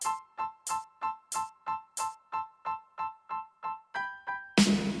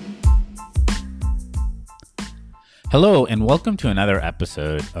Hello, and welcome to another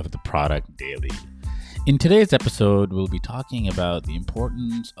episode of the Product Daily. In today's episode, we'll be talking about the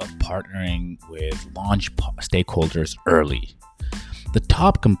importance of partnering with launch stakeholders early. The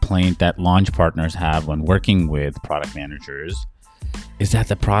top complaint that launch partners have when working with product managers is that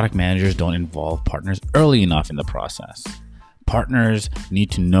the product managers don't involve partners early enough in the process. Partners need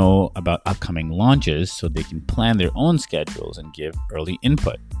to know about upcoming launches so they can plan their own schedules and give early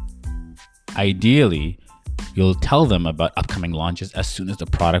input. Ideally, you'll tell them about upcoming launches as soon as the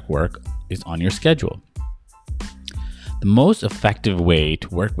product work is on your schedule. The most effective way to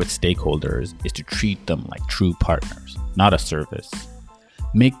work with stakeholders is to treat them like true partners, not a service.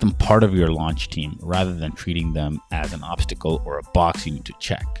 Make them part of your launch team rather than treating them as an obstacle or a box you need to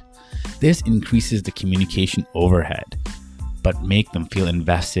check. This increases the communication overhead, but make them feel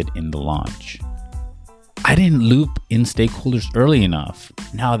invested in the launch. I didn't loop in stakeholders early enough.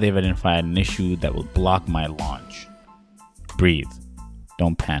 Now they've identified an issue that will block my launch. Breathe.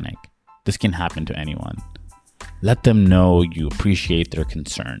 Don't panic. This can happen to anyone. Let them know you appreciate their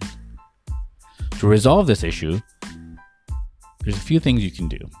concern. To resolve this issue, there's a few things you can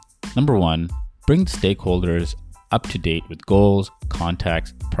do. Number one, bring the stakeholders up to date with goals,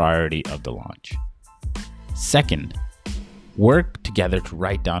 context, priority of the launch. Second, work together to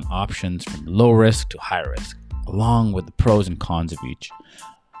write down options from low risk to high risk, along with the pros and cons of each.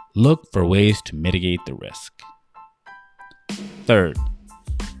 Look for ways to mitigate the risk. Third,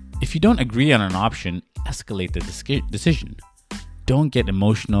 if you don't agree on an option, escalate the decision. Don't get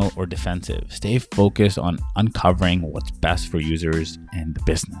emotional or defensive. Stay focused on uncovering what's best for users and the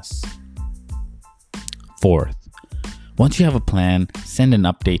business. Fourth, once you have a plan, send an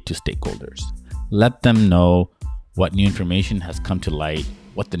update to stakeholders. Let them know what new information has come to light,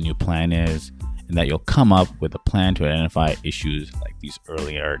 what the new plan is, and that you'll come up with a plan to identify issues like these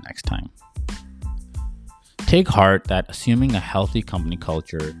earlier next time. Take heart that assuming a healthy company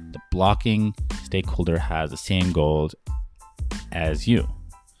culture, the blocking stakeholder has the same goals as you.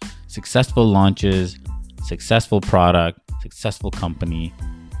 Successful launches, successful product, successful company,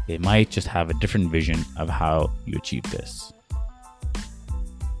 they might just have a different vision of how you achieve this.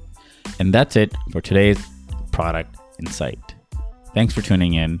 And that's it for today's Product Insight. Thanks for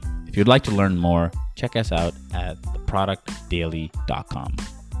tuning in. If you'd like to learn more, check us out at theproductdaily.com.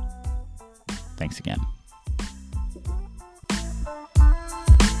 Thanks again.